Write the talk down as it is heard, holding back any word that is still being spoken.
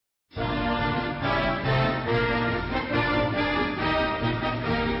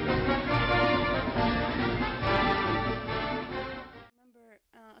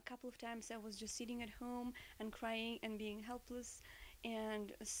times I was just sitting at home and crying and being helpless,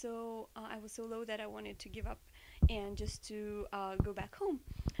 and so I was so low that I wanted to give up and just to go back home.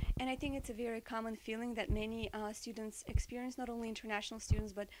 And I think it's a very common feeling that many students experience, not only international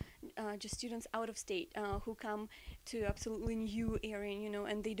students, but just students out of state who come to absolutely new area,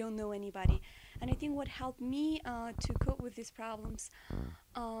 and they don't know anybody. And I think what helped me to cope with these problems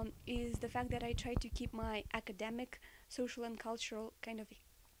is the fact that I try to keep my academic, social, and cultural kind of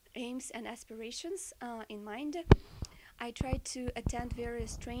aims and aspirations in mind. I try to attend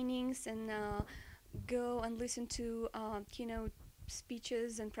various trainings and go and listen to keynote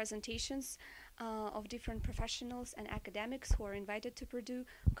speeches and presentations of different professionals and academics who are invited to Purdue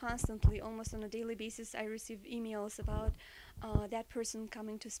constantly, almost on a daily basis. I receive emails about that person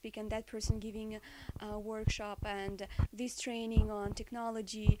coming to speak and that person giving a workshop and this training on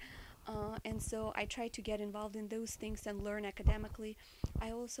technology. And so I try to get involved in those things and learn academically.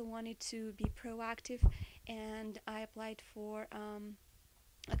 I also wanted to be proactive, and I applied for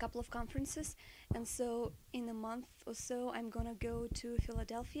a couple of conferences. And so in a month or so, I'm gonna go to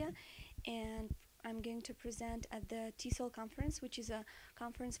Philadelphia, and I'm going to present at the TESOL conference, which is a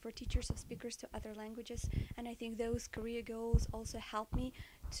conference for teachers of speakers to other languages. And I think those career goals also help me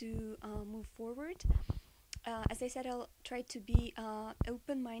to move forward. As I said, I'll try to be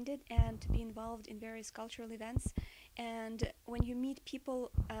open-minded and to be involved in various cultural events. And when you meet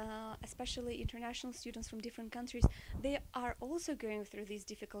people, especially international students from different countries, they are also going through these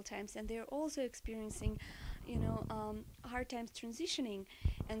difficult times, and they're also experiencing, hard times transitioning.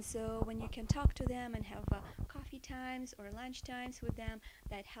 And so when you can talk to them and have coffee times or lunch times with them,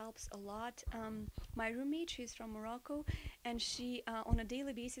 that helps a lot. My roommate, she's from Morocco, and she on a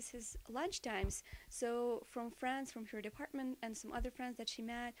daily basis has lunch times. So from friends from her department and some other friends that she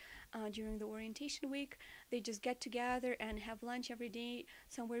met during the orientation week, they just get together and have lunch every day,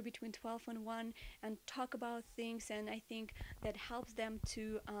 somewhere between 12 and 1, and talk about things. And I think that helps them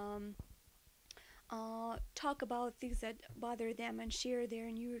to talk about things that bother them and share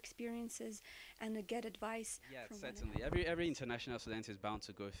their new experiences and get advice Yeah, from one certainly. another. Every international student is bound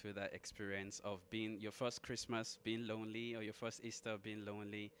to go through that experience of being your first Christmas being lonely or your first Easter being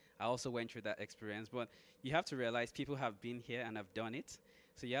lonely. I also went through that experience, but you have to realize people have been here and have done it.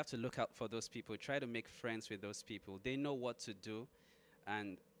 So you have to look out for those people. Try to make friends with those people. They know what to do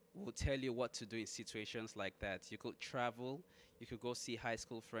and will tell you what to do in situations like that. You could travel, you could go see high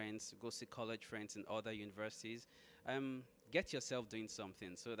school friends, go see college friends in other universities. Um, get yourself doing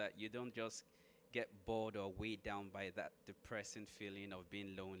something so that you don't just get bored or weighed down by that depressing feeling of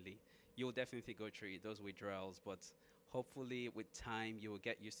being lonely. You'll definitely go through it, those withdrawals, but hopefully with time you will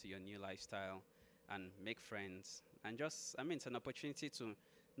get used to your new lifestyle and make friends. And just, I mean, it's an opportunity to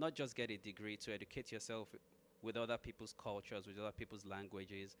not just get a degree, to educate yourself with other people's cultures, with other people's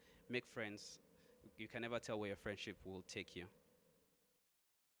languages, make friends. You can never tell where your friendship will take you.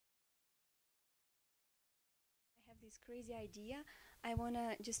 I have this crazy idea. I want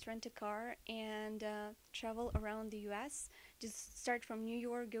to just rent a car and travel around the US. Just start from New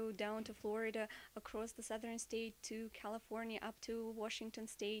York, go down to Florida, across the southern state to California, up to Washington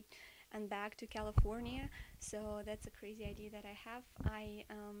state, and back to California. So that's a crazy idea that I have. I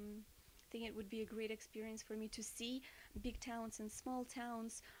think it would be a great experience for me to see big towns and small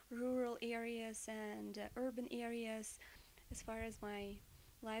towns, rural areas and urban areas. As far as my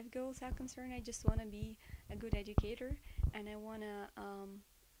life goals are concerned, I just want to be a good educator, and I want to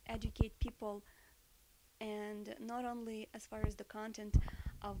educate people, and not only as far as the content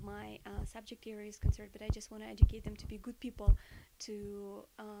of my subject area is concerned, but I just want to educate them to be good people, to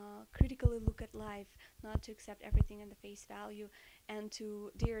critically look at life, not to accept everything at the face value, and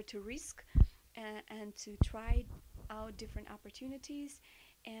to dare to risk and to try out different opportunities,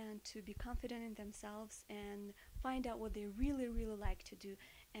 and to be confident in themselves and find out what they really, really like to do,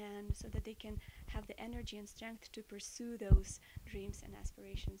 and so that they can have the energy and strength to pursue those dreams and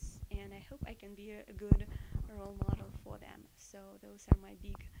aspirations. And I hope I can be a good role model for them. So those are my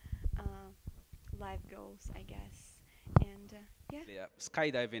big uh, life goals, I guess. And yeah. Yeah,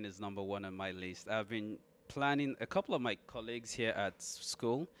 skydiving is number one on my list. I've been planning. A couple of my colleagues here at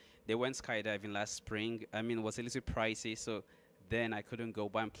school, they went skydiving last spring. I mean, it was a little pricey, so then I couldn't go.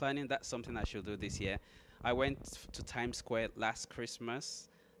 But I'm planning that's something I should do this year. I went to Times Square last Christmas.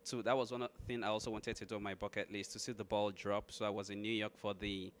 So that was one thing I also wanted to do on my bucket list, to see the ball drop. So I was in New York for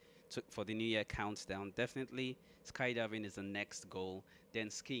the New Year countdown. Definitely, skydiving is the next goal. Then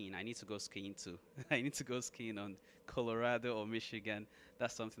skiing. I need to go skiing too. I need to go skiing on Colorado or Michigan.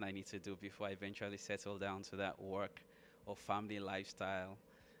 That's something I need to do before I eventually settle down to that work or family lifestyle.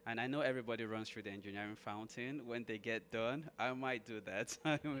 And I know everybody runs through the engineering fountain. When they get done, I might do that,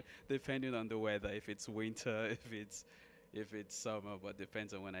 depending on the weather. If it's winter, if it's summer, but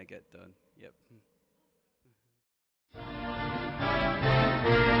depends on when I get done. Yep.